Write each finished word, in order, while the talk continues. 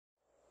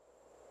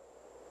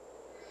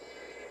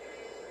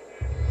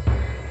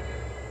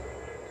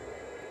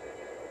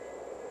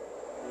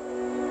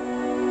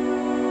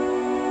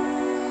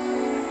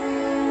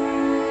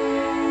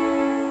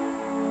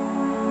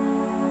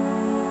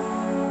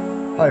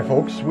Hi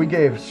folks, we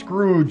gave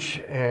Scrooge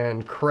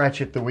and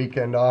Cratchit the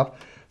weekend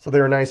off, so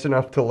they were nice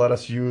enough to let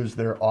us use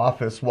their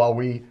office while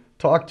we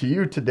talk to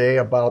you today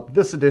about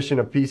this edition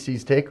of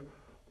PC's Take,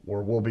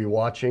 where we'll be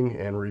watching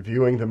and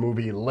reviewing the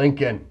movie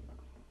Lincoln.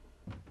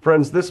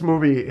 Friends, this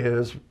movie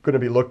is going to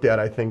be looked at,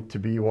 I think, to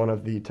be one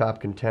of the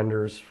top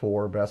contenders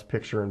for Best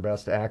Picture and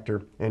Best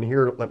Actor. And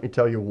here, let me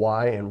tell you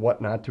why and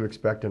what not to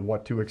expect and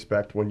what to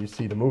expect when you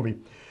see the movie.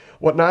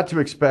 What not to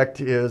expect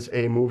is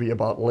a movie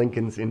about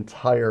Lincoln's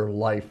entire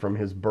life, from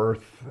his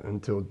birth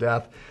until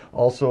death.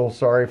 Also,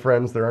 sorry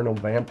friends, there are no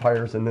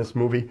vampires in this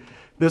movie.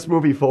 This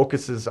movie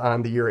focuses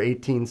on the year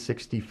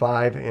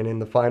 1865 and in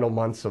the final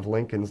months of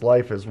Lincoln's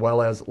life, as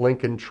well as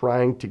Lincoln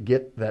trying to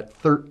get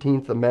that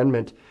 13th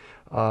Amendment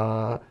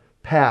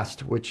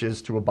passed, which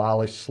is to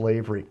abolish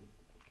slavery.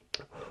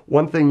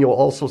 One thing you'll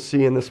also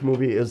see in this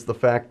movie is the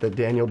fact that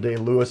Daniel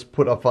Day-Lewis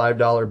put a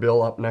 $5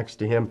 bill up next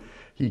to him.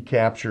 He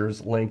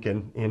captures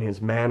Lincoln in his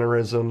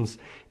mannerisms,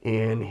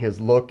 in his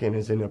look, and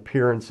in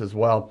appearance as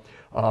well.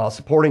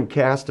 Supporting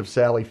cast of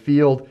Sally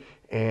Field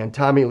and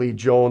Tommy Lee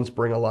Jones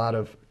bring a lot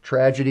of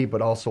tragedy,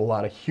 but also a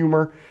lot of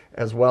humor,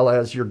 as well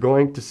as you're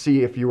going to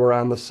see, if you are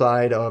on the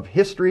side of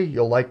history,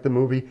 you'll like the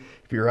movie.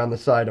 If you're on the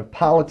side of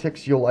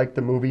politics, you'll like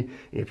the movie.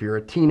 If you're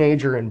a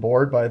teenager and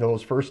bored by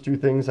those first two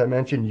things I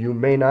mentioned, you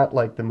may not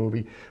like the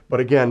movie. But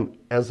again,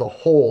 as a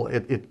whole,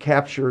 it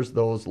captures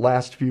those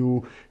last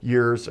few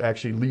years,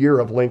 actually the year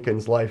of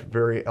Lincoln's life,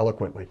 very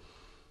eloquently.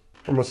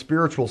 From a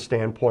spiritual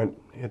standpoint,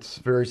 it's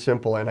very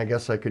simple, and I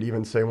guess I could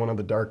even say one of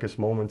the darkest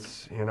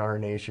moments in our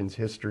nation's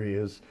history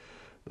is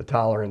the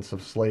tolerance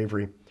of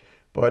slavery.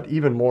 But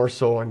even more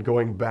so, and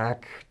going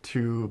back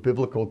to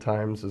biblical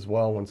times as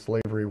well, when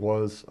slavery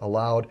was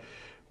allowed,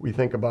 we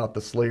think about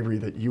the slavery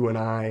that you and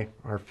I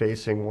are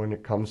facing when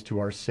it comes to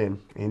our sin.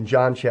 In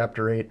John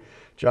chapter 8,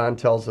 John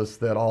tells us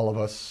that all of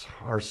us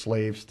are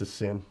slaves to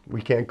sin.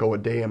 We can't go a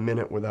day, a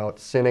minute without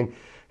sinning,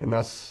 and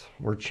thus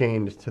we're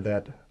chained to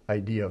that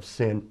idea of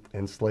sin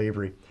and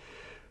slavery.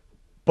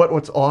 But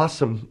what's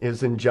awesome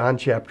is in John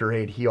chapter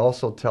 8, he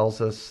also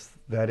tells us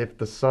that if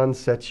the Son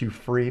sets you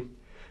free,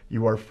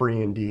 you are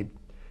free indeed.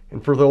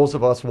 And for those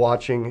of us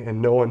watching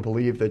and know and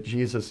believe that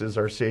Jesus is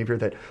our Savior,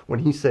 that when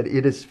he said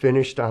it is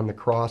finished on the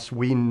cross,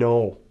 we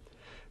know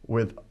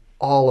with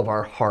all of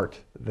our heart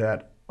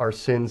that our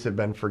sins have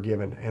been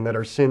forgiven and that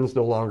our sins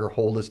no longer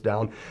hold us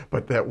down,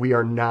 but that we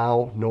are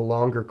now no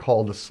longer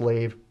called a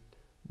slave,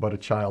 but a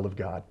child of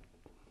God.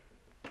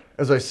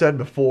 As I said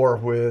before,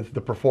 with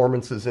the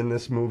performances in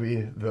this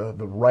movie, the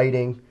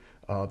writing,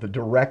 the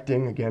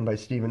directing, again, by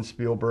Steven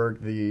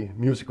Spielberg, the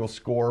musical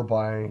score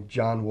by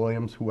John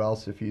Williams, who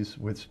else if he's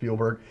with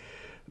Spielberg.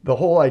 The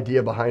whole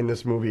idea behind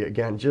this movie,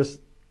 again,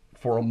 just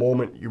for a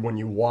moment, when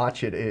you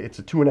watch it, it's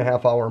a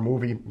 2.5-hour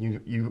movie.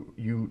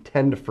 You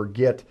tend to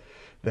forget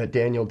that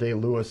Daniel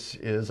Day-Lewis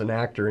is an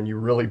actor, and you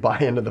really buy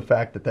into the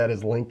fact that that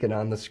is Lincoln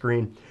on the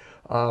screen.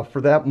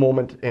 For that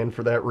moment and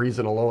for that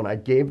reason alone, I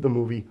gave the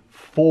movie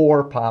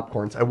 4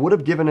 popcorns. I would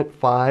have given it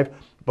 5,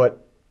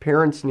 but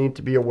parents need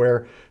to be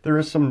aware there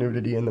is some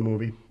nudity in the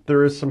movie.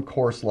 There is some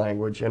coarse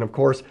language. And of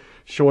course,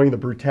 showing the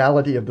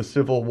brutality of the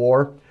Civil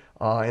War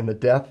and the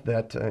death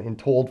that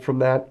told from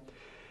that,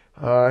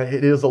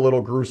 it is a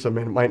little gruesome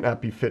and it might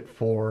not be fit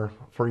for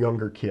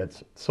younger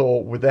kids. So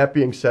with that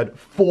being said,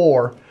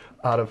 4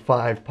 out of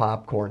 5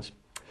 popcorns.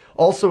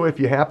 Also, if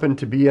you happen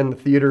to be in the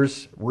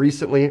theaters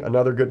recently,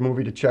 another good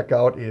movie to check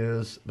out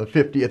is the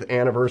 50th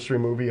anniversary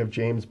movie of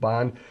James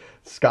Bond,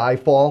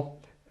 Skyfall.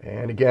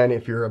 And again,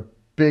 if you're a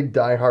big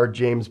diehard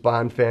James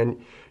Bond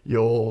fan,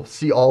 you'll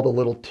see all the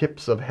little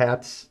tips of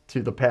hats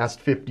to the past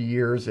 50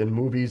 years in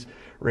movies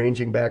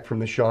ranging back from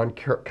the Sean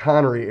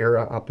Connery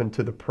era up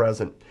into the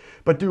present.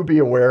 But do be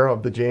aware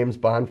of the James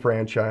Bond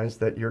franchise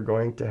that you're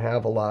going to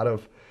have a lot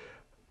of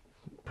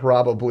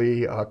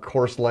probably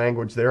coarse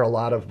language there, a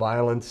lot of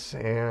violence,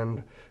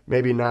 and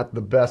maybe not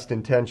the best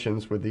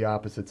intentions with the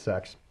opposite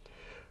sex.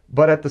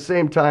 But at the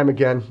same time,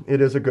 again,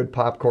 it is a good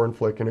popcorn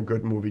flick and a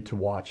good movie to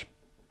watch.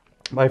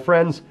 My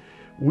friends,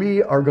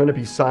 we are going to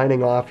be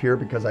signing off here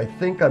because I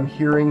think I'm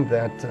hearing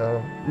that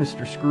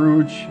Mr.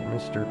 Scrooge and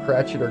Mr.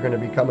 Cratchit are going to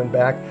be coming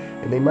back,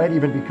 and they might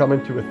even be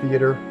coming to a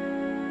theater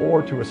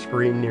or to a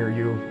screen near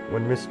you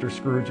when Mr.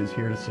 Scrooge is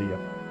here to see you.